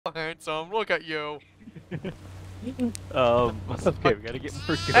handsome. Look at you. Okay, we gotta get more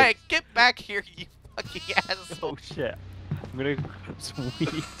goats. Hey, get back here, you fucking asshole. Oh shit. I'm gonna grab some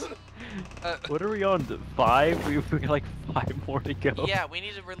weeds. Uh, What are we on? 5? We got like 5 more to go. yeah, we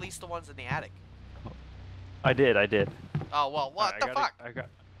need to release the ones in the attic. I did. Oh, well, what the fuck?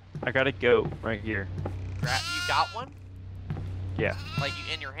 I got a goat right here. You got one? Yeah. Like, you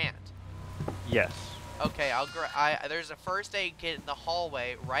in your hand? Yes. Okay, there's a first aid kit in the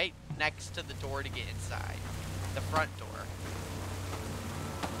hallway right next to the door to get inside. The front door.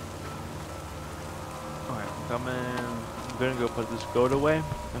 Alright, I'm coming. I'm gonna go put this goat away.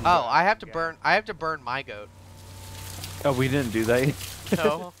 Oh, I have to burn my goat. Oh, we didn't do that.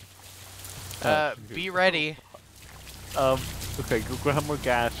 No. Be ready. Okay, go grab more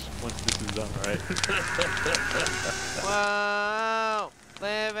gas once this is done, alright? Whoa,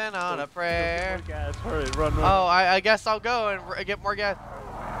 living on a prayer. More gas, hurry, run. Oh, I guess I'll go and get more gas.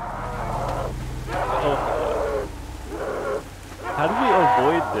 Oh. How do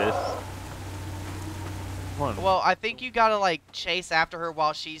we avoid this? Come on. Well, I think you gotta like chase after her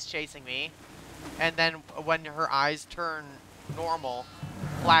while she's chasing me, and then when her eyes turn normal,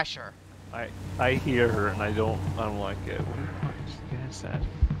 flash her. I hear her and I don't like it. What is that?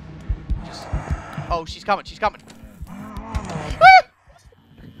 Oh, she's coming.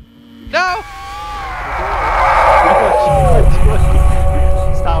 No!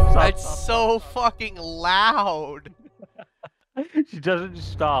 Stop. It's so fucking loud. She doesn't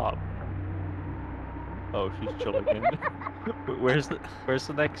stop. Oh, she's chilling in. Where's the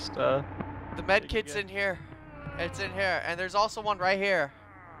next The med kit's in here. It's in here, and there's also one right here.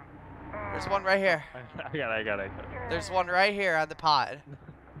 There's one right here. I got it. There's one right here on the pod.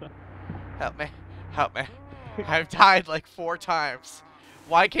 Help me. I've died like 4 times.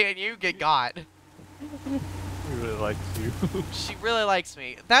 Why can't you get got? She really likes you. She really likes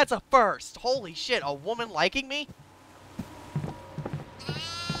me. That's a first. Holy shit, a woman liking me?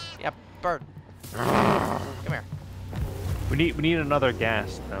 Yep, bird. Come here. We need another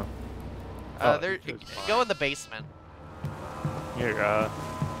gas though. Go in the basement. Here, I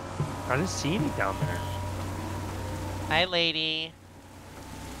didn't see any down there. Hi, lady.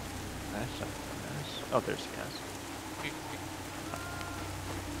 That's not gas. Oh, there's gas.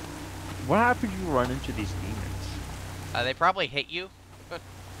 What happens if you run into these demons? They probably hit you.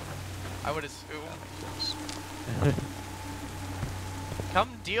 I would assume.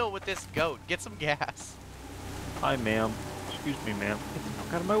 Come deal with this goat. Get some gas. Hi, ma'am. Excuse me, ma'am. Get the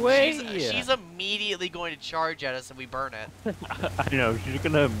fuck out of my way! She's immediately going to charge at us if we burn it. I know. She's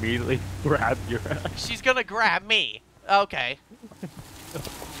gonna immediately grab your ass. She's gonna grab me. Okay.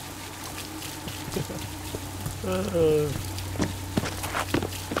 We'll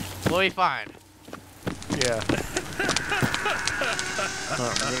be fine. Yeah.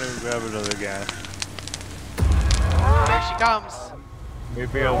 I'm gonna grab another gas. Here she comes.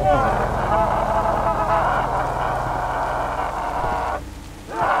 Maybe I won't.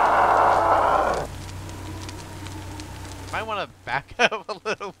 Might want to back up a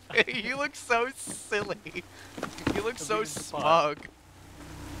little bit. You look so silly. You look so smug.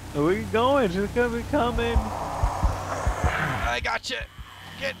 Where are you going? She's gonna be coming. I gotcha.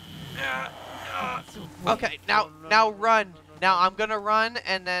 Get. Okay, now run. Now I'm gonna run,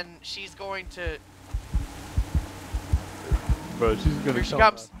 and then she's going to. Bro, she's gonna. Here she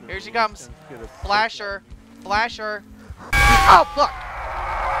comes. Here she comes. Flash her. Flash her. Oh fuck!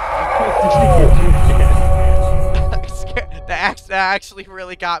 That actually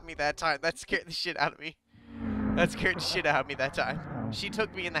really got me that time. That scared the shit out of me. That scared the shit out of me that time. She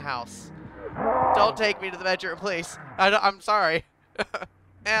took me in the house. Don't take me to the bedroom, please. I'm sorry.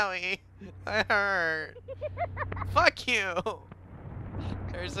 Ellie, I hurt. Fuck you.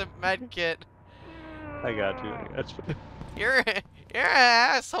 There's a med kit. I got you. You're an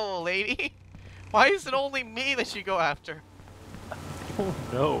asshole, lady. Why is it only me that you go after? Oh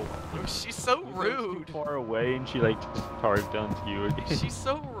no. She's so rude. Too far away and she like just charged onto you again. She's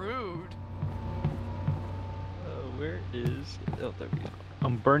so rude. Where is? Oh, there we go.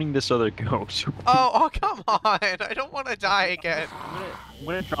 I'm burning this other goat. Oh, come on! I don't want to die again. I'm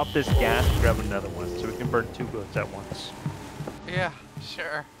gonna drop this gas and grab another one so we can burn 2 goats at once. Yeah,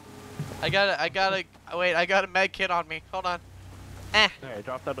 sure. I got a med kit on me. Hold on. Alright,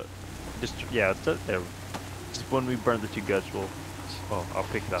 drop that. Just it's there. Just when we burn the 2 goats, we'll. Oh, I'll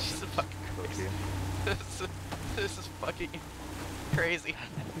pick it up. This is fucking crazy. This is fucking crazy.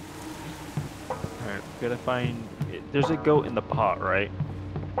 Alright, gotta find. There's a goat in the pot, right?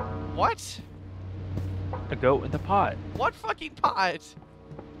 What? A goat in the pot. What fucking pot?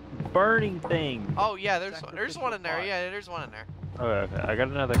 Burning thing. Oh yeah, there's one in there. Yeah, there's one in there. Okay, I got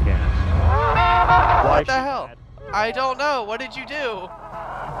another gas. What the hell? I don't know. What did you do?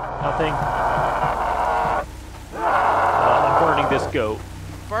 Nothing. I'm burning this goat.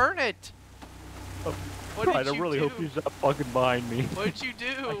 Burn it. Oh, What did I you really do? hope he's not fucking behind me. What did you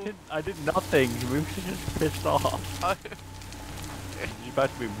do? I did nothing. We should just pissed off. He's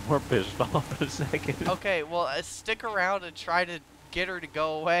about to be more pissed off in a second. Okay, well, stick around and try to get her to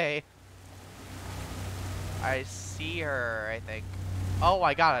go away. I see her, I think. Oh,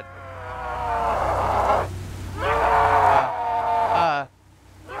 I got it.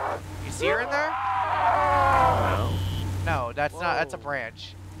 You see her in there? No. No, that's not. That's a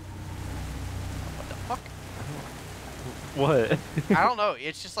branch. What the fuck? What? I don't know.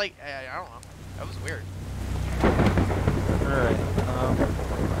 It's just like I don't know. That was weird. Alright.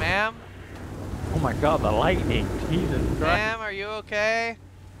 Ma'am? Oh my god, the lightning. Jesus Christ. Ma'am, are you okay?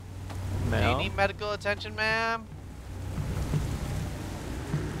 Do you No. need medical attention, ma'am?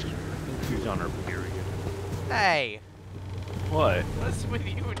 She's on her period. Hey, What? what's with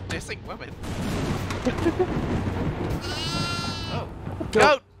you and dissing women? Oh,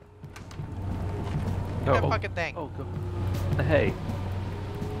 goat! Get that fucking thing. Oh, go. Hey.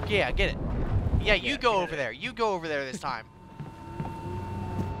 Yeah, get it. Yeah, you Yeah, go get over it. there. You go over there this time.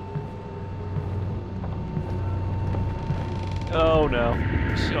 Oh no.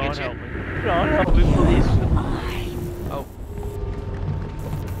 She Sean, get you? help me. Sean, help me, please. Oh,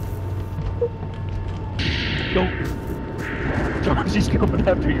 Go. Sean, she's coming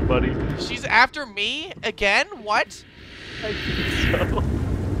after you, buddy. she's after me again? What? I think so.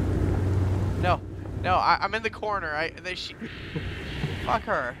 No, no, I'm in the corner. She. Fuck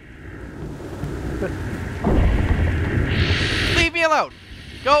her. Leave me alone.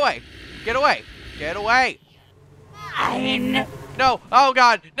 Go away. Get away. Get away. No. Oh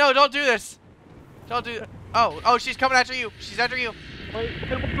God. No. Don't do this. Don't do. Oh. She's coming after you. She's after you. Wait.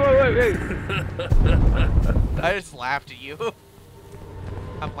 I just laughed at you.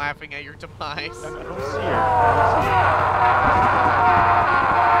 I'm laughing at your demise. I don't see her.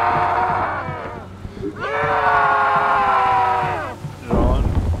 Sean,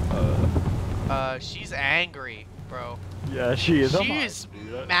 She's angry, bro. yeah, she is. She's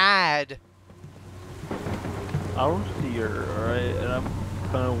mad. I don't see her, alright? And I'm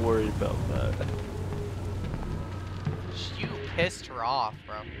kind of worried about that. You pissed her off,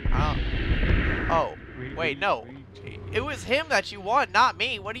 bro. Oh. Wait, no. It was him that you won, not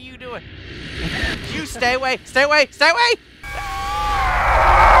me. What are you doing? You stay away. Stay away. Stay away.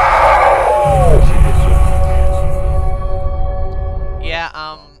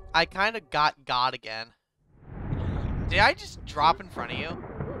 Yeah, I kind of got God again. Did I just drop in front of you?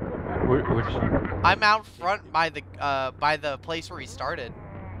 Which? I'm out front by the place where he started.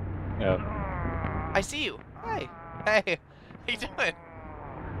 Yeah. I see you. Hey. Hey. How you doing?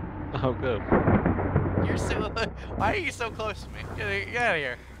 Oh, good. You're so. Why are you so close to me? Get out of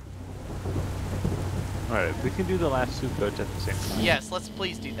here. Alright, we can do the last two codes at the same time. Yes, let's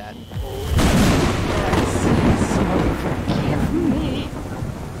please do that. Forgive me.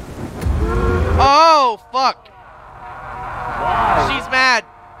 Oh fuck! Why? She's mad.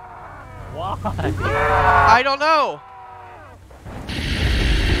 Why? I don't know.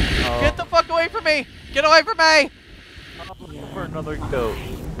 Get the fuck away from me! Get away from me! For another goat.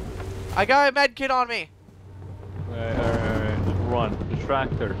 I got a med kit on me. Alright. Just run.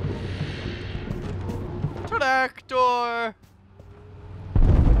 Distract her. Tractor.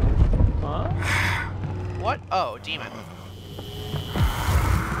 Huh? What? Oh, demon.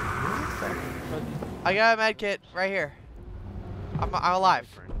 I got a med kit right here. I'm alive.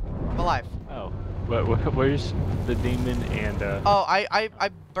 I'm alive. Oh. Where's the demon and Oh, I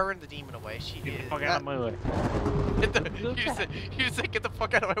burned the demon away. She get the did. fuck out of my way. You said get the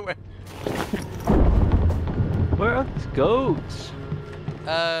fuck out of my way. Where are these goats?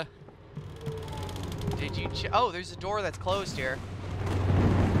 Did you oh, there's a door that's closed here.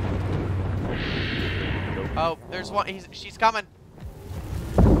 Oh, there's one. She's coming.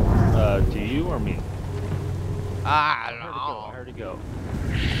 To you or me? Ah, I don't I know. heard to go.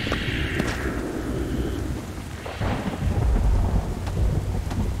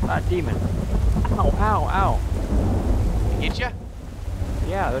 Ah, demon. Ow, ow, ow. Get ya?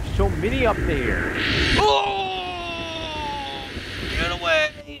 Yeah, there's so many up there. Oh! Get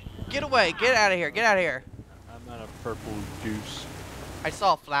away! Get away! Get out of here! Get out of here! I'm out of purple juice. I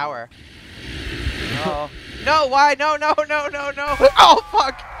saw a flower. Oh. No, why? No, no, no, no, no! Oh,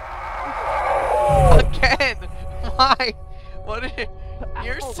 fuck! Again! Why? What?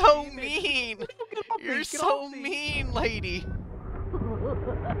 You're so mean! You're so mean, lady!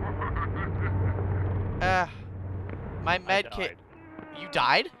 My med kit. You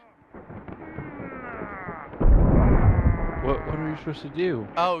died? What are we supposed to do?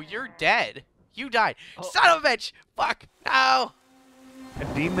 Oh, you're dead. You died. Oh. Son of a bitch! Fuck! No! A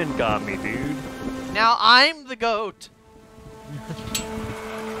demon got me, dude. Now I'm the goat.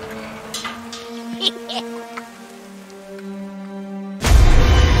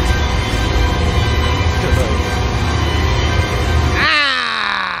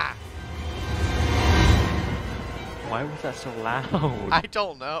 Ah! Why was that so loud? I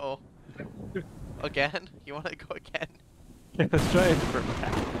don't know. Again? You want to go again? Let's try a different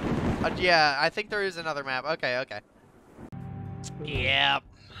map. Yeah, I think there is another map. Okay, okay. Yep.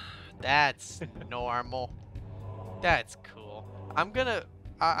 That's normal. That's cool. I'm gonna...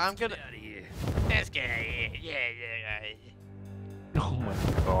 I'm gonna... Let's get out of here. Yeah. Oh my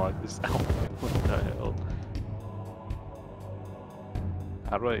god, this outfit, what the hell?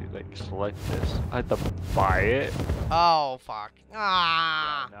 How do I, like, select this? I have to buy it? Oh, fuck.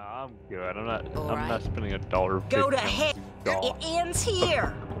 Ah. No, I'm good. I'm not Alright. spending $1.50. Go to hell. on It ends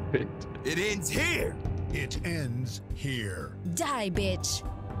here. it. It ends here. It ends here. Die, bitch.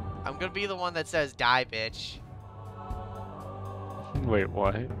 I'm gonna be the one that says die, bitch. Wait,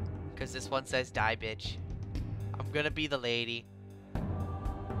 what? Because this one says die, bitch. I'm gonna be the lady.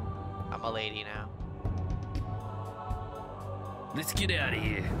 I'm a lady now. Let's get out of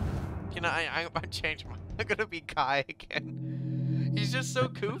here. You know, I'm changing my... I'm gonna be Kai again. He's just so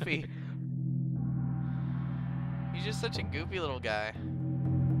goofy. He's just such a goofy little guy.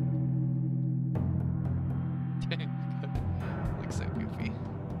 Looks so goofy.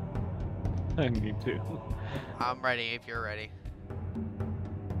 I need to. I'm ready if you're ready.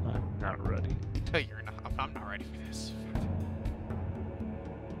 I'm not ready. No, you're not. I'm not ready for this.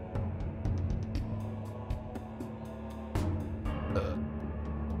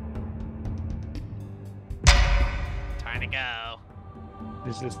 Time to go.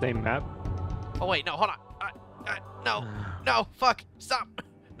 Is this the same map? Oh wait, no, hold on. No, no, fuck, stop.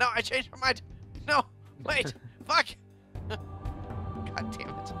 No, I changed my mind. No, wait, fuck. God damn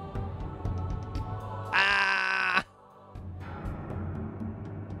it. Ah.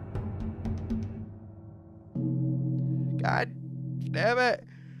 God damn it.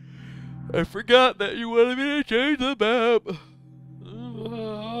 I forgot that you wanted me to change the map.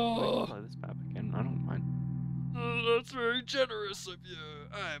 Wait, play this map again. I don't mind. That's very generous of you.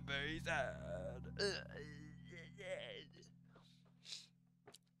 I'm very sad.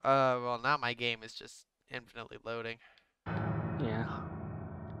 Well, now my game is just infinitely loading. Yeah. Oh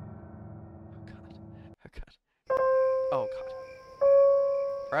god. Oh god. Oh god.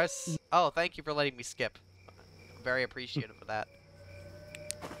 Press. Oh, thank you for letting me skip. I'm very appreciative of that.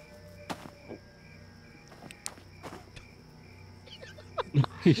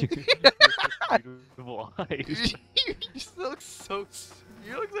 Beautiful eyes. You just look so.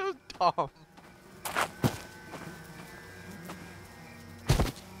 You look so dumb.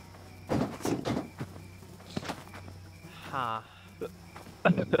 Huh.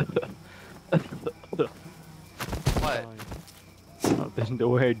 What? Oh, there's no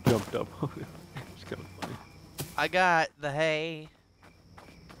way I jumped up. It's kind of funny. I got the hay.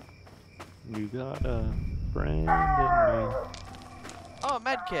 You got a friend in me. Oh, a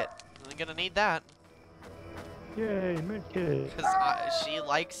med kit. I'm gonna need that. Yay, medkit. Because she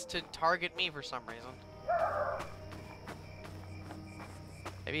likes to target me for some reason.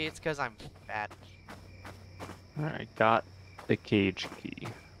 Maybe it's because I'm fat. Alright, got the cage key.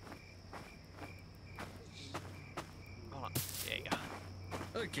 Hold on. There you go.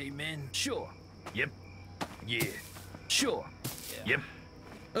 Okay, man. Sure. Yep. Yeah. Sure. Yeah. Yep.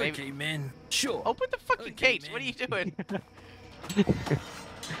 Maybe- Okay, man. Sure. Open the fucking Okay, cage. What are man. you doing?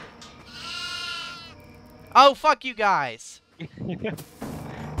 Oh, fuck you guys. Get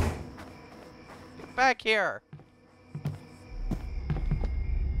back here.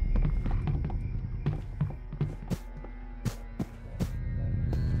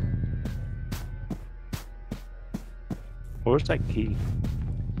 Where's that key?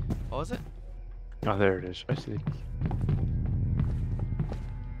 What was it? Oh, there it is. I see the key.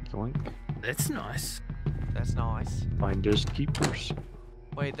 Yoink. That's nice. That's nice. Finders keepers.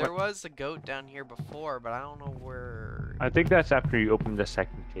 Wait, there was a goat down here before, but I don't know where. I think that's after you open the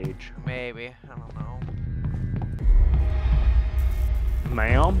second cage. Maybe. I don't know.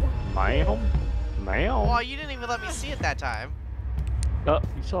 Ma'am? Ma'am? Ma'am? Well, you didn't even let me see it that time. Oh,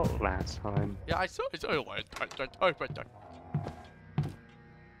 you saw it last time. Yeah, I saw it.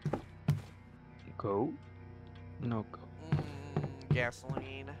 Goat? No goat.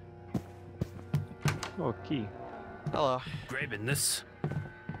 Gasoline. Oh, key. Hello. Grabbing this.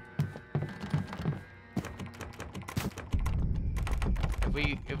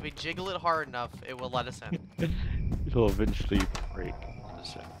 If we jiggle it hard enough, it will let us in. It'll eventually break.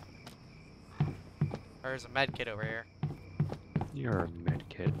 Just a sec. There's a med kit over here. You're a mid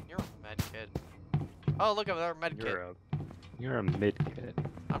kid. You're a med kit. Oh, look, another med kit. You're a mid kid.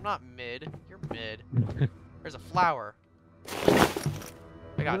 I'm not mid. You're mid. There's a flower.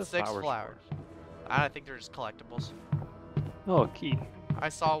 I got 6 flowers. I think they're just collectibles. Oh, a key. I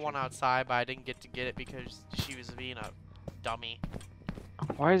saw one outside, but I didn't get to get it because she was being a dummy.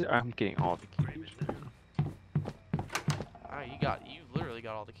 Why is I'm getting all the keys? Oh, you literally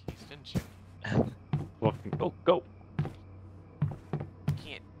got all the keys, didn't you? Well, go.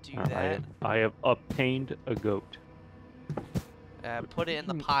 Can't do that. I have obtained a goat. Put it in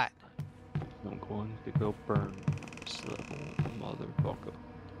the pot. I'm going to go burn this little motherfucker.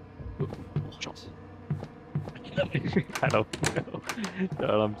 Jump. I don't know. God,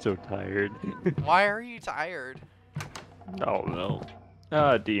 I'm so tired. Why are you tired? Oh no.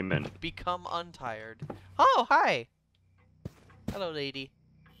 Ah, demon. Become untired. Oh, hi. Hello, lady.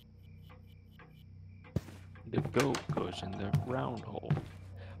 The goat goes in the round hole.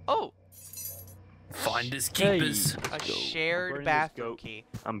 Oh, Finders keepers. Hey, a let's go. I'm shared burning this bathroom goat. key.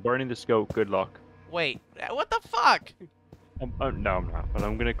 I'm burning this goat. Good luck. Wait, what the fuck? No, I'm not. But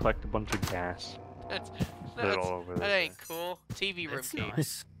I'm gonna collect a bunch of gas. That's, Put it all over that there. ain't cool. TV room That's key.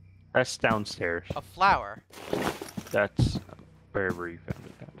 nice. That's downstairs. A flower. That's wherever you found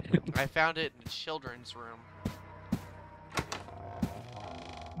it. I found it in the children's room.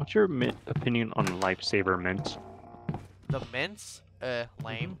 What's your opinion on lifesaver mints? The mints?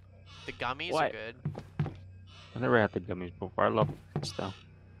 Lame. The gummies are What? good. I never had the gummies before. I love mints though.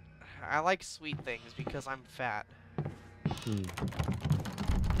 I like sweet things because I'm fat.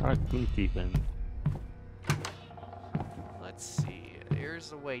 I like minty things. Let's see. Here's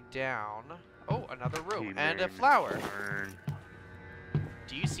the way down. Oh, another room. Hey, And a man, flower. burn.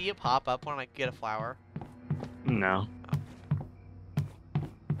 Do you see it pop up when I get a flower? No.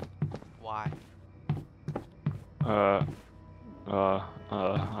 Why? I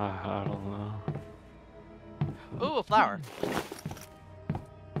don't know. Ooh, a flower.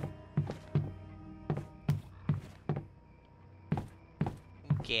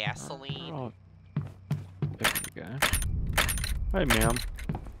 Gasoline. Oh. There you go. Hi, ma'am.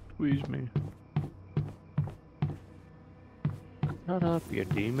 Squeeze me. Shut up, you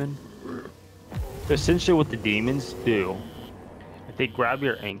demon. Essentially, what the demons do, if they grab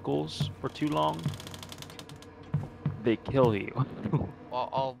your ankles for too long, they kill you. Well,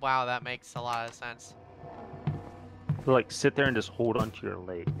 oh, wow, that makes a lot of sense. They like sit there and just hold onto your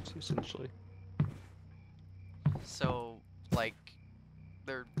legs, essentially. So, like,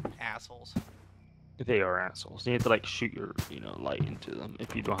 they're assholes. They are assholes. You have to like shoot your, light into them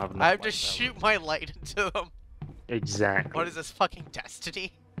if you don't have enough. I have to light shoot power. my light into them. Exactly. What is this, fucking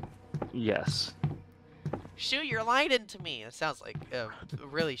Destiny? Yes. Shoot your light into me. It sounds like a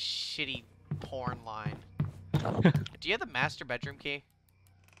really shitty porn line. Do you have the master bedroom key?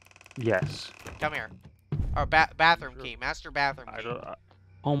 Yes. Come here. Or bathroom key. Master bathroom I key. don't.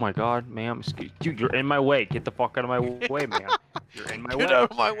 Oh my God, ma'am! Dude, you're in my way. Get the fuck out of my way, man. You're in my way. Get out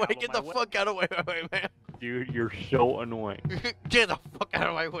of my way. Out Get of the my way. fuck out of my way, man. Dude, you're so annoying. Get the fuck out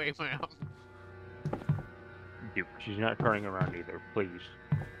of my way, man. Dude, she's not turning around either. Please.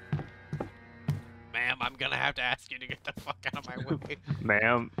 Ma'am, I'm gonna have to ask you to get the fuck out of my way.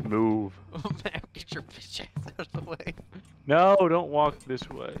 Ma'am, move. Ma'am, get your bitch ass out of the way. No, don't walk this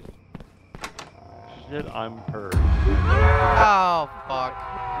way. Shit, I'm hurt. Oh, fuck.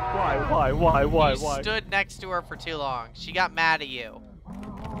 Why? You stood next to her for too long. She got mad at you.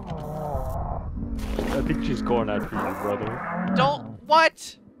 I think she's going after you, brother. Don't.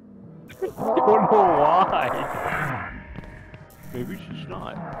 What? I don't know why. Maybe she's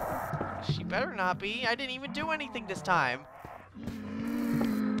not. She better not be. I didn't even do anything this time.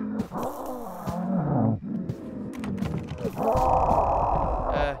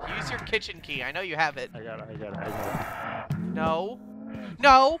 Use your kitchen key. I know you have it. I got it. No.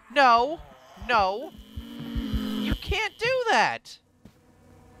 No. No. No. You can't do that.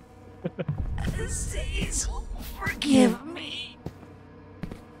 Cecil, forgive me.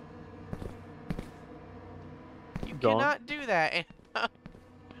 You Don't. cannot do that.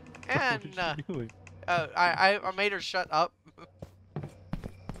 And What is she doing? I made her shut up.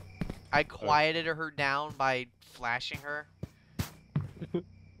 I quieted her down by flashing her.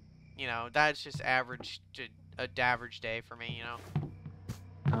 You know, that's just average, a average day for me, you know.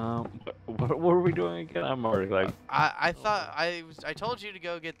 What were we doing again? I'm already like. I thought I told you to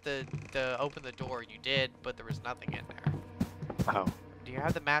go get the open the door, and you did, but there was nothing in there. Oh. Do you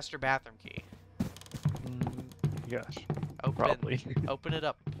have the master bathroom key? Yes. Probably. Open it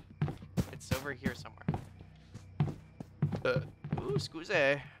up. It's over here somewhere. Ooh,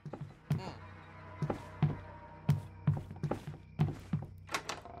 scusi.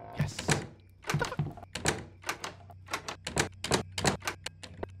 Yes.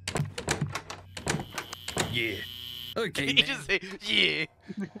 Yeah. Okay, He man. just say, yeah.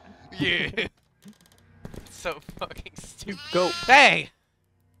 Yeah. It's so fucking stupid. Go. Hey!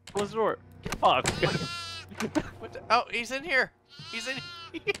 Close the door. Fuck. What the, oh, he's in here. He's in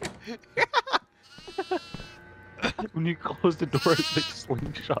here. When you close the door, it's like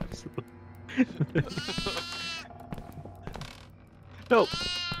slingshots. No.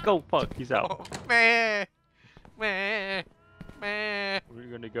 Go. Fuck. He's out. Oh, meh. Meh. Meh. Where are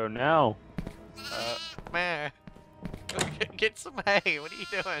you gonna go now? Meh. Get some hay. What are you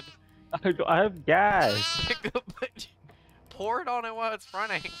doing? I have gas. Pour it on it while it's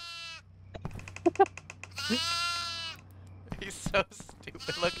running. He's so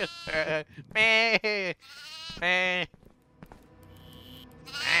stupid. Look at her. Meh. Meh.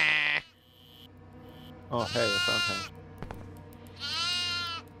 Meh. Oh, hey, I found hay.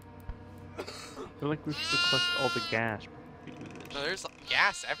 I feel like we should collect all the gas. No, there's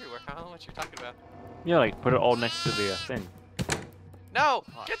gas everywhere. I don't know what you're talking about. Yeah, like put it all next to the thing. No!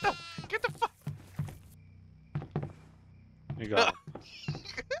 Get the fuck. You got him.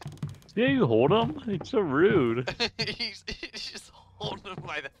 Yeah, you hold him? It's so rude. he's just holding him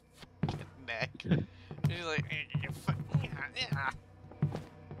by the fucking neck. He's like, yeah.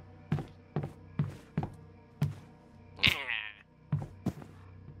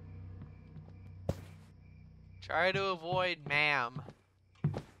 Try to avoid ma'am.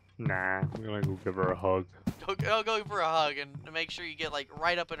 Nah, I'm gonna go give her a hug. I'll go for a hug and make sure you get like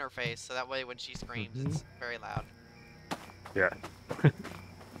right up in her face, so that way when she screams, it's very loud. Yeah.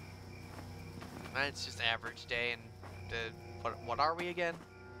 It's just average day, and what are we again?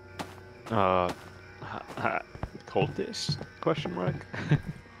 Cultist? Question mark?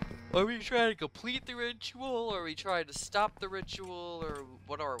 Are we trying to complete the ritual, or are we trying to stop the ritual, or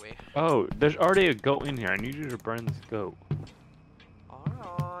what are we? Oh, there's already a goat in here. I need you to burn this goat.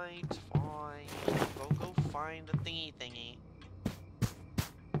 Alright, fine. Go find the thingy.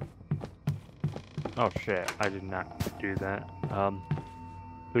 Oh shit, I did not do that.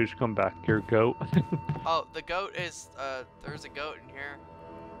 Please come back here, goat. Oh, the goat is, there's a goat in here.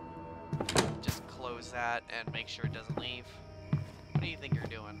 Just close that and make sure it doesn't leave. What do you think you're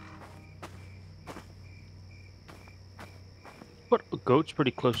doing? But a goat's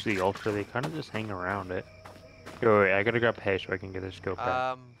pretty close to the altar. They kind of just hang around it. Wait, I gotta grab hay so I can get this goat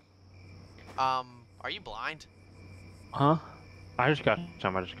back. Are you blind? Huh? I just got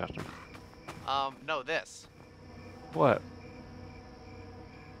some. No, this. What?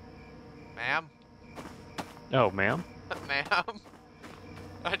 Ma'am? Oh, ma'am? Ma'am?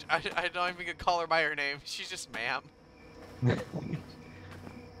 I don't even gonna call her by her name. She's just ma'am.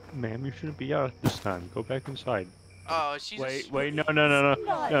 Ma'am, you shouldn't be out this time. Go back inside. Oh, she's Wait, no.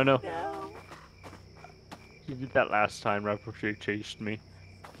 You did that last time right before you chased me.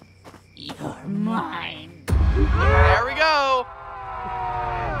 You're mine. There we go!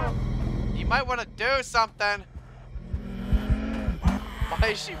 You might want to do something. Why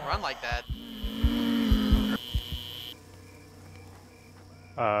does she run like that?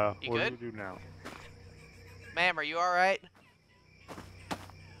 You what good? do we do now? Ma'am, are you alright?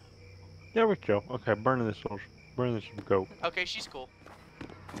 Yeah, we're chill. Okay, burn this goat. Okay, she's cool.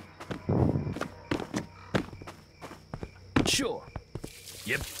 Sure.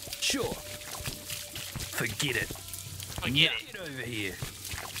 Yep, sure. Forget it. Forget it. Get over here.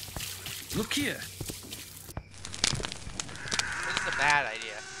 Look here. This is a bad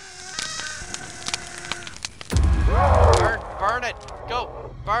idea. Burn it.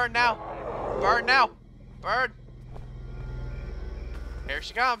 Go. Burn now. Burn now. Burn. Here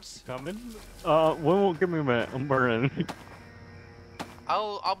she comes. Coming? Give me a minute. I'm burning.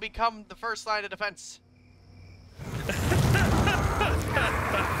 I'll become the first line of defense.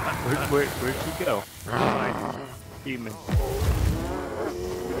 Where'd she go? Demon.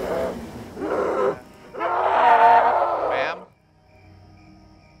 Ma'am?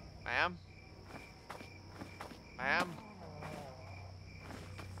 Ma'am? Ma'am?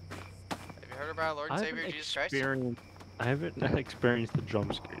 Have you heard about our Lord and Savior Jesus Christ? I haven't experienced the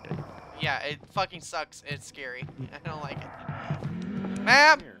jump scare yet. Yeah, it fucking sucks. It's scary. I don't like it.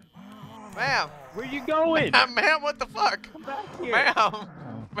 Ma'am! Ma'am! Where you going? Ma'am, what the fuck? Come back here. Ma'am!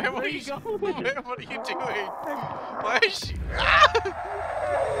 Ma'am, what are you going? Ma'am, what are you doing? Why is she...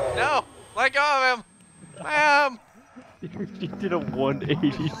 No! Let go of him! Ma'am! You did a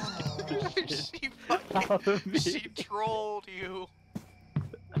 180. the shit She out fucking, of me. she trolled you.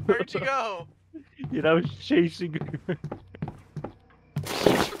 Where'd you go? You know, I was chasing her.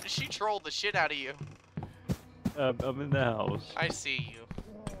 She trolled the shit out of you. I'm in the house. I see you.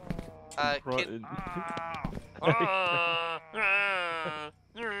 Front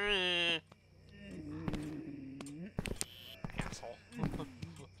Asshole.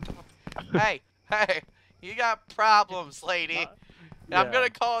 Hey, hey, you got problems, lady. And I'm gonna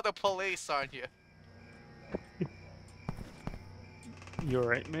call the police on you. You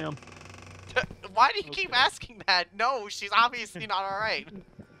alright, ma'am? Why do you keep Okay. asking that? No, she's obviously not alright.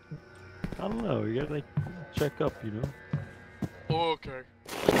 I don't know. You gotta like check up, you know. Okay.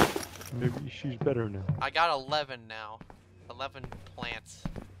 Maybe she's better now. I got 11 now. 11 plants.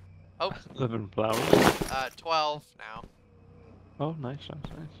 Oh, 11 flowers. 12 now. Oh, nice,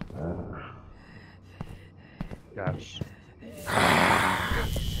 nice, nice. Gosh.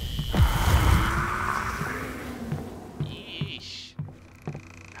 Yeesh.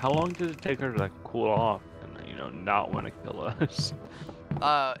 How long does it take her to like cool off and you know not want to kill us?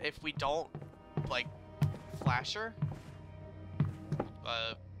 If we don't, like, flash her,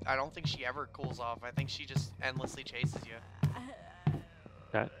 I don't think she ever cools off. I think she just endlessly chases you.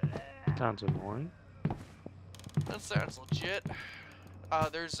 That sounds annoying. That sounds legit.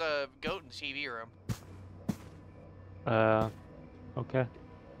 There's a goat in the TV room. Okay.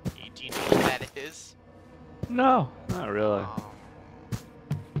 Do you know what that is? No, not really.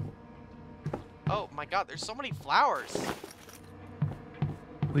 Oh my god, there's so many flowers.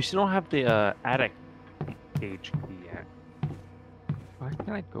 We still don't have the attic cage key yet. Why can't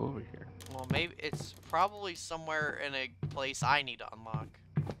I go over here? Well, maybe it's probably somewhere in a place I need to unlock.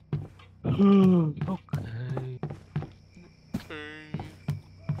 Okay. Okay.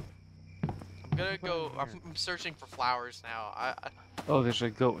 I'm gonna go. I'm searching for flowers now. Oh, there's a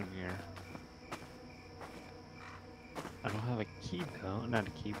goat in here. I don't have a key though. Not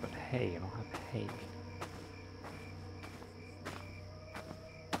a key, but hay. I don't have hay.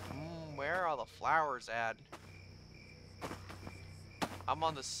 Where are all the flowers at? I'm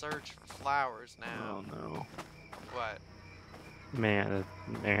on the search for flowers now. Oh no. What? Mana,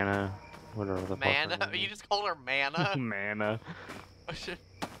 whatever the fuck. Mana? her name You is. just called her Mana? Mana. Her It's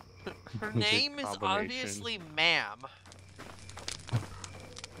a name is combination. obviously Ma'am.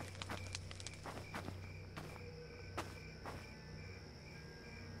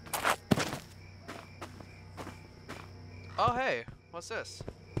 Oh hey, what's this?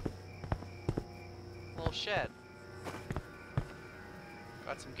 Little shed.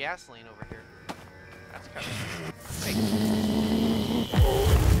 Got some gasoline over here. That's kind of fake.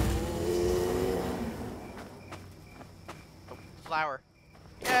 Oh, flower.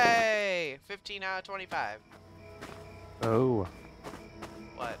 Yay! 15 out of 25. Oh.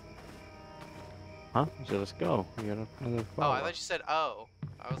 What? Huh? So let's go. We got another Oh, I flower. thought you said oh.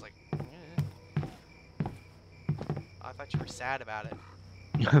 I was like, I thought you were sad about it.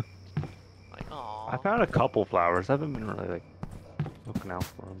 Like, oh. I found a couple flowers. I haven't been really like looking out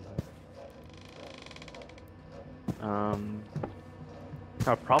for them.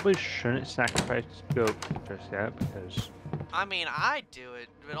 I probably shouldn't sacrifice goat just yet because I mean, I do it,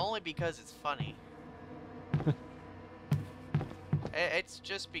 but only because it's funny. It's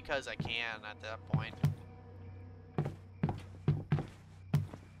just because I can at that point.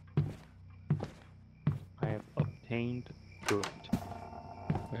 I have obtained goat.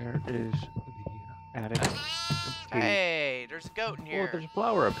 Where is the attic? Hey, there's a goat in Oh, here. there's a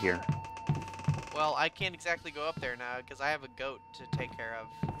flower up here. Well, I can't exactly go up there now because I have a goat to take care of.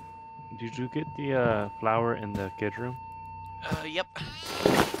 Did you get the flower in the kid room? Yep.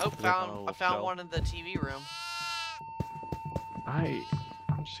 Oh, on a I little found shelf? one in the TV room. I'm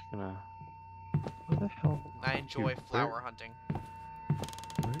just gonna. Where the hell? I enjoy Dude, flower hunting.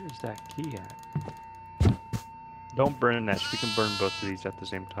 Where is that key at? Don't burn that. We can burn both of these at the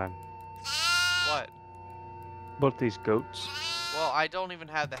same time. What? Both these goats. Well, I don't even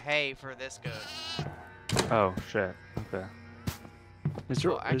have the hay for this goat. Oh shit. Okay. Is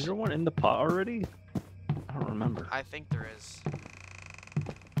there Well, is there one in the pot already? I don't remember. I think there is.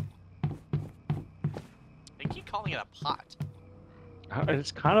 They keep calling it a pot.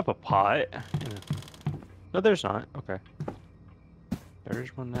 It's kind of a pot. Yeah. No, there's not. Okay.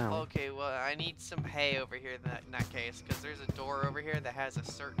 There's one now. Okay, well, I need some hay over here in that case, because there's a door over here that has a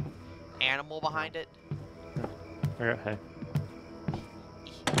certain animal behind it. I got hay.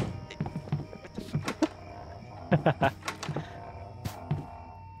 What the f-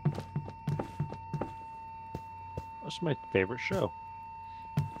 That's my favorite show.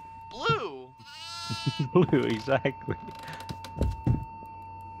 Blue! Blue, exactly.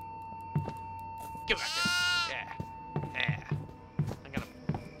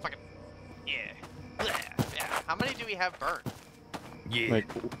 How many do we have burned? Yeah. Like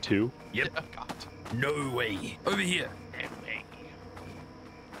 2. Yep. Oh god. No way. Over here. No way.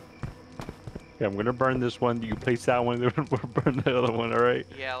 Okay, I'm gonna burn this one. You place that one, then we'll burn the other one. All right.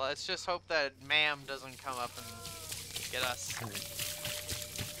 Yeah, let's just hope that Ma'am doesn't come up and get us.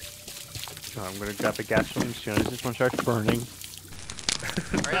 So I'm gonna grab the gasoline as soon as this one starts burning.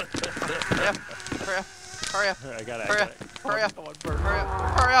 Hurry up. Hurry up. Hurry up. Hurry up. I got it. Hurry I up. got it. Hurry up. Come on, burn. Hurry up.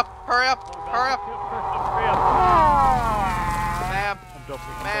 Hurry up. Hurry up. Hurry up. Hurry up. Ma'am. I'm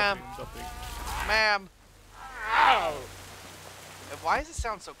dumping. Ma'am. I'm dumping. Ma'am. Why does it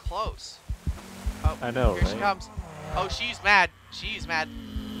sound so close? Oh, I know, here she right? comes. Oh, she's mad. She's mad.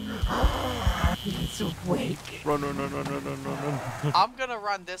 He's awake. Run, run, run, run, run, run, run, run. I'm gonna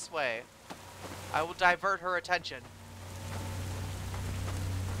run this way. I will divert her attention.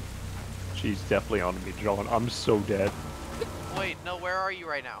 She's definitely on me, John. I'm so dead. Wait, no, where are you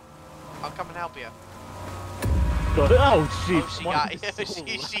right now? I'll come and help you. Oh, shit. Oh, she got you.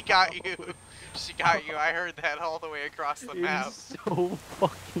 She got you. She got you. I heard that all the way across the map. It is so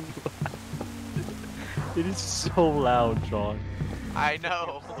fucking loud. It is so loud, John. I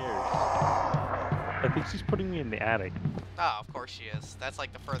know. I think she's putting me in the attic. Oh, of course she is. That's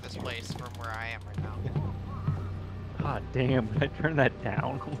like the furthest place from where I am right now. God damn, can I turn that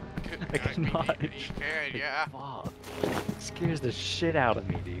down? I cannot. You can, yeah. Fuck. It scares the shit out of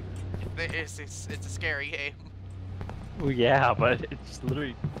me, dude. It's a scary game. Well, yeah, but it's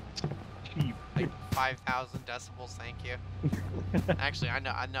literally cheap. Like 5,000 decibels, thank you. Actually, I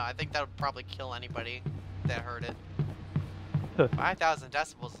know. I think that would probably kill anybody that heard it. 5,000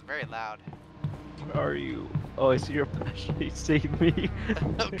 decibels is very loud. Where are you? Oh, I see your flashlight. Save me.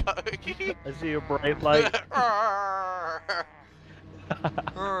 Okay. I see a bright light. There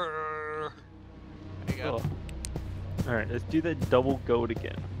you go. Oh. Alright, let's do that double goat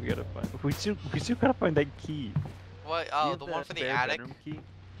again. We gotta find. We still gotta find that key. What? Do you Oh, have the one for the spare attic? bedroom key?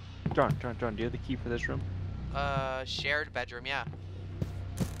 John, do you have the key for this room? Shared bedroom, yeah.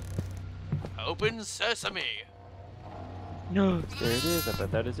 Open sesame. No. There it is. I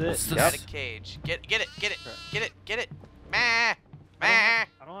bet that is it. What's this? Yep. Attic cage. Get it, get it, get it, get it. Meh, I meh.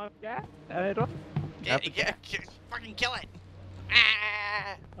 don't have gas. I don't. Fucking kill it.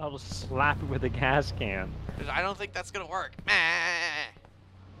 Meh. I'll just slap it with a gas can. I don't think that's gonna work. Meh.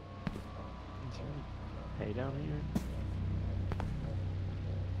 Is there any hay down here?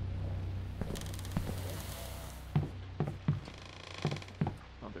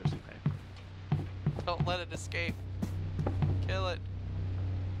 Oh, there's some hay. Don't let it escape. Kill it.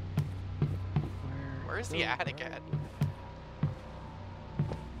 Where's the attic at?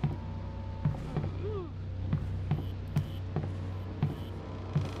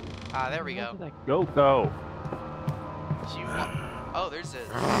 Ah, there we go. Go, go. Oh, there's a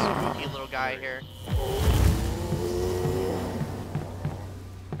spooky little guy here.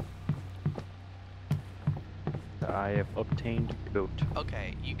 I have obtained goat.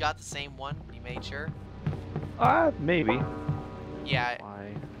 Okay, you got the same one? You made sure? Maybe. Yeah,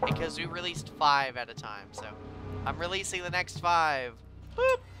 Why? because we released 5 at a time, so I'm releasing the next 5.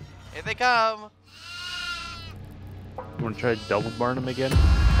 Boop! Here they come! You wanna try to double burn him again?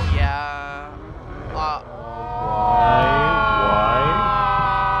 Yeah. Why?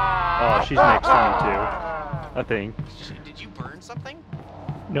 Oh, she's next to me too. I think. Did you burn something?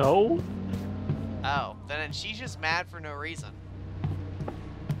 No. Oh, then she's just mad for no reason.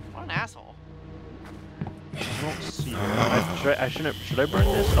 What an asshole. I don't see her. I shouldn't. Should I burn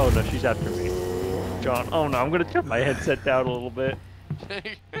this? Oh no, she's after me. John. Oh no, I'm gonna turn my headset down a little bit.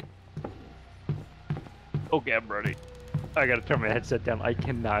 Okay, I'm ready. I gotta turn my headset down. I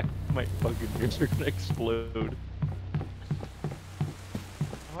cannot. My fucking ears are gonna explode.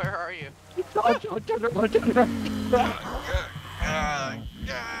 Where are you?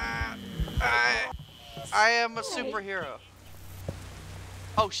 I am a superhero.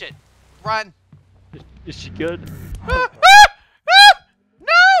 Oh shit. Run. Is she good? No! Help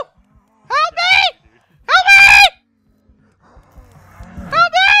me! Help me!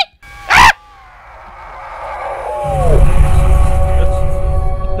 Help me! Ah!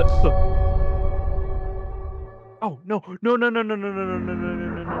 Oh no! No! No! No! No! No! No! No! No! No! No!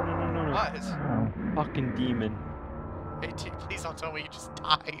 No! No! No! What? Fucking demon! Hey, dude, please don't tell me you just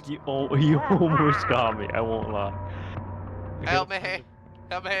died. You almost got me. I won't lie. Help me!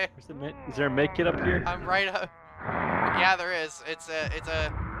 Help me! Where's the med? Is there a med kit up here? I'm right up. Yeah, there is. It's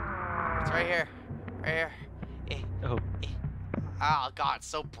right here. Right here. Oh. Oh god, it's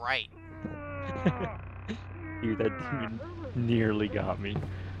so bright. Dude, that demon nearly got me.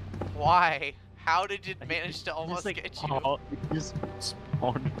 Why? How did it manage to almost Just, like, get you? It just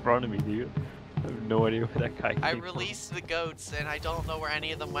spawned in front of me, dude. I have no idea where that guy came I from. released the goats, and I don't know where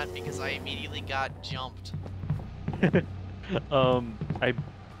any of them went because I immediately got jumped.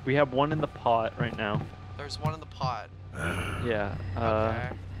 We have one in the pot right now. There's one in the pot. Yeah. Okay.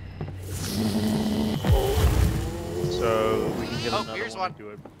 So we can get Oh, another here's one. one. And do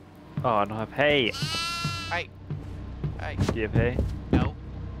it. Oh, I don't have hay. Hey. Hey. Do you have hay? No.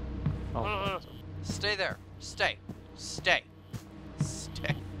 Oh, awesome. Stay there. Stay. Stay.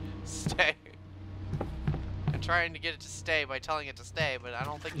 Stay. Stay. I'm trying to get it to stay by telling it to stay, but I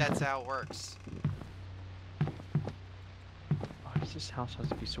don't think that's how it works. Why does this house have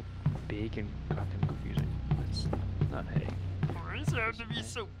to be so big and goddamn confusing? That's not hay. Why does it have to be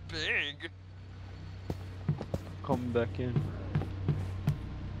so big? Come back in.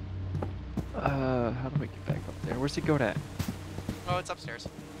 How do I get back up there? Where's the goat at? Oh, it's upstairs.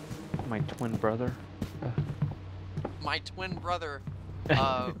 My twin brother. My twin brother,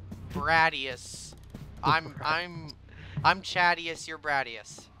 Bradius. I'm Chadius, you're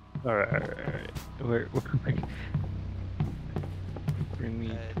Bradius. Alright. Where bring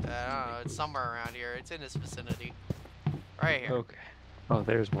me. I don't know, it's somewhere around here. It's in this vicinity. Right here. Okay. Oh,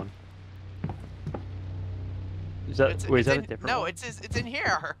 there's one. Is that It's, wait? it's Is that in, a different no, one? it's in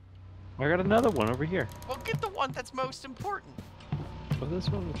here. I got another one over here. Well, get the one that's most important. Well, this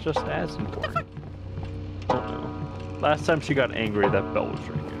one was just as important. Oh no. Last time she got angry, that bell was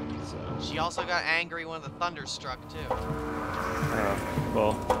ringing. So. She also got angry when the thunder struck too.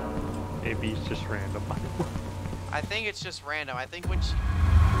 Well, maybe it's just random. I think it's just random. I think when she...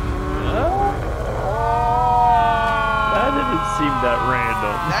 That didn't seem that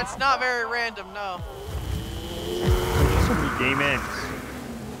random. That's not very random, no. There's so many game ends.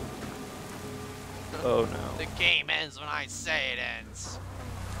 Oh no. The game ends when I say it ends.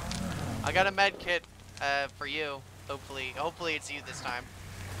 I got a med kit for you. Hopefully it's you this time.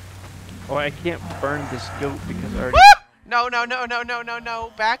 Oh, I can't burn this goat because I already. No, no, no, no, no, no,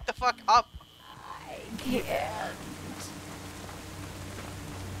 no. Back the fuck up. I can't.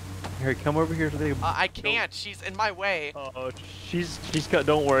 Here, come over here to the. I can't. She's in my way. Oh, she's got.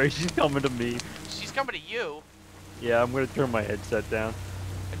 Don't worry, she's coming to me. She's coming to you. Yeah, I'm gonna turn my headset down.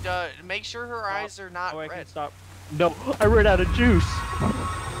 Make sure her eyes are not Oh, I red. can stop. No, I ran out of juice.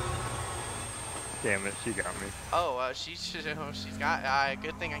 Damn it, she got me. Oh, she's got.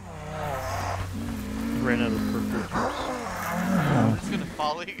 Good thing I. Ran out of purple juice. I'm just gonna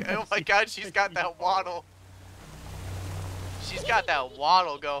follow you. Oh my god, she's got that waddle. She's got that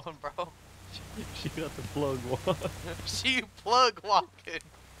waddle going, bro. She got the plug one. She plug walking.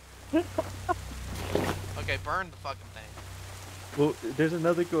 Okay, burn the fucking thing. Well, there's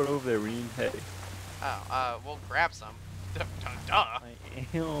another goat over there. We need hay. Oh, we'll grab some. Duh. I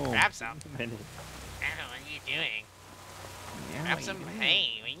am. Grab some. A minute. What are you doing? Yeah, Grab some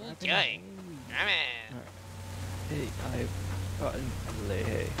hay. What are you doing? Grab it. Hey, I've gotten lay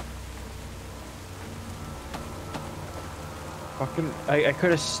hay. Fucking, I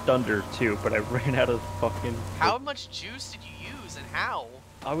could have stunned her too, but I ran out of fucking. How much juice did you use and how?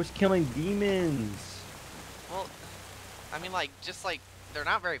 I was killing demons. Well, I mean, they're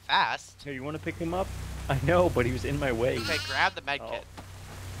not very fast. Here, you want to pick him up? I know, but he was in my way. Okay, grab the med Oh. kit.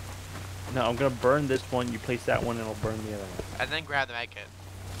 No, I'm gonna burn this one. You place that one, and I'll burn the other one. And then grab the med kit.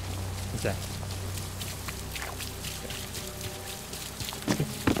 What's that?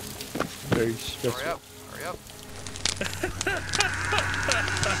 Very stressful. Hurry up. Hurry up. As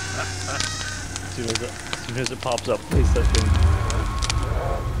soon as it pops up, place that thing.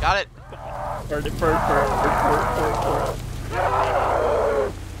 Got it. Burn it, burn.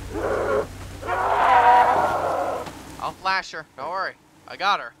 I'll flash her. Don't worry. I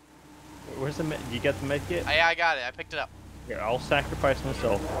got her. Where's the med? You got the med kit? Yeah, I got it. I picked it up. Here, I'll sacrifice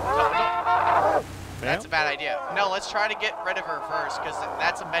myself. Don't. That's a Ma'am? bad idea. No, let's try to get rid of her first, because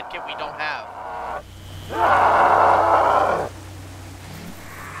that's a med kit we don't have.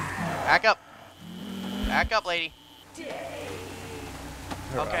 Back up. Back up, lady.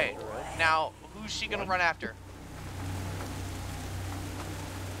 Okay, now, who's she gonna run after?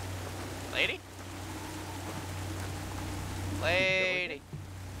 Lady? Lady.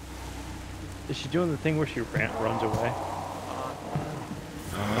 Is she doing the thing where she runs away?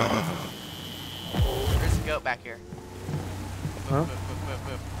 There's a goat back here. Huh? Move, move, move, move,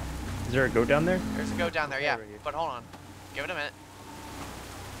 move. Is there a goat down there? There's a goat down there, yeah. Right here. But hold on. Give it a minute.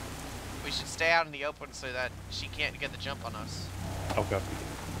 We should stay out in the open so that she can't get the jump on us. Oh, God.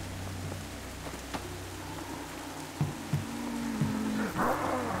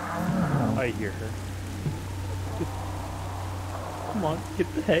 I hear her. Come on, get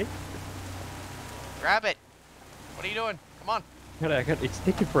the hay. Grab it. What are you doing? Come on. It's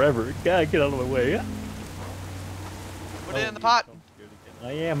taking forever. God, get out of my way. Put it in the pot.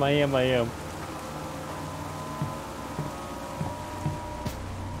 I am. I'm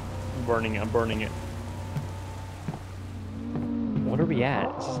burning it. What are we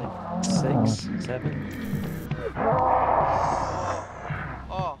at? This is like 6, 7.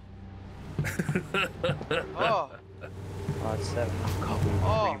 Oh. Oh. Oh, it's 7. Oh.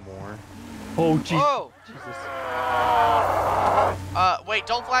 3 more. Oh, jeez. Oh. Jesus. Wait,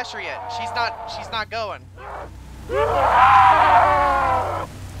 don't flash her yet. She's not going. Alright,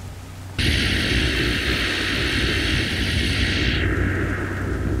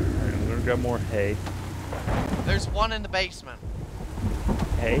 I'm gonna grab more hay. There's one in the basement.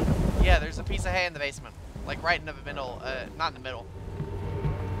 Hay? Yeah, there's a piece of hay in the basement. Like right in the middle. Not in the middle.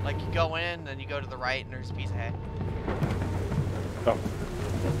 Like you go in, then you go to the right, and there's a piece of hay. Oh.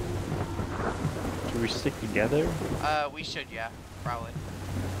 Should we stick together? We should, yeah. Probably.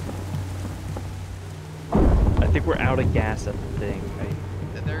 I think we're out of gas at the thing.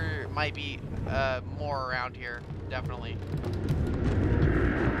 There might be, more around here. Definitely.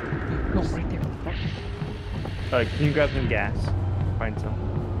 No, right there. Can you grab some gas? Find some.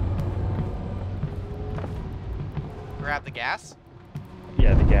 Grab the gas?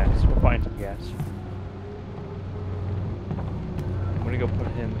 Yeah, the gas. We'll find some gas. I'm gonna go put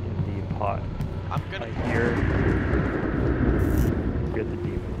him in the pot. I'm gonna... I hear the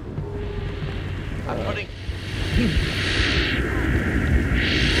demon. I'm putting...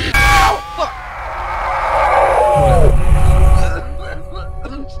 Ow! Fuck!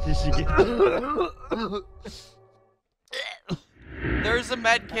 Did she get... There's a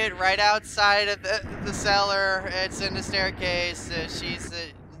med kit right outside of the cellar. It's in the staircase. She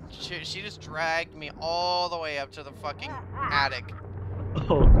just dragged me all the way up to the fucking attic.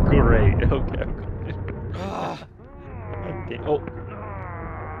 Oh, great. Okay. Okay. Oh.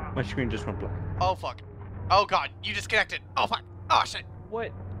 My screen just went black. Oh, fuck. Oh, God. You disconnected. Oh, fuck. Oh, shit.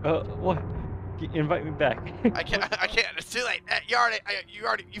 What? What? Invite me back. I can't. I can't. It's too late.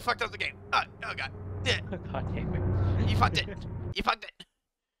 You fucked up the game. Oh, God. Oh, God damn it. You fucked it. You fucked it.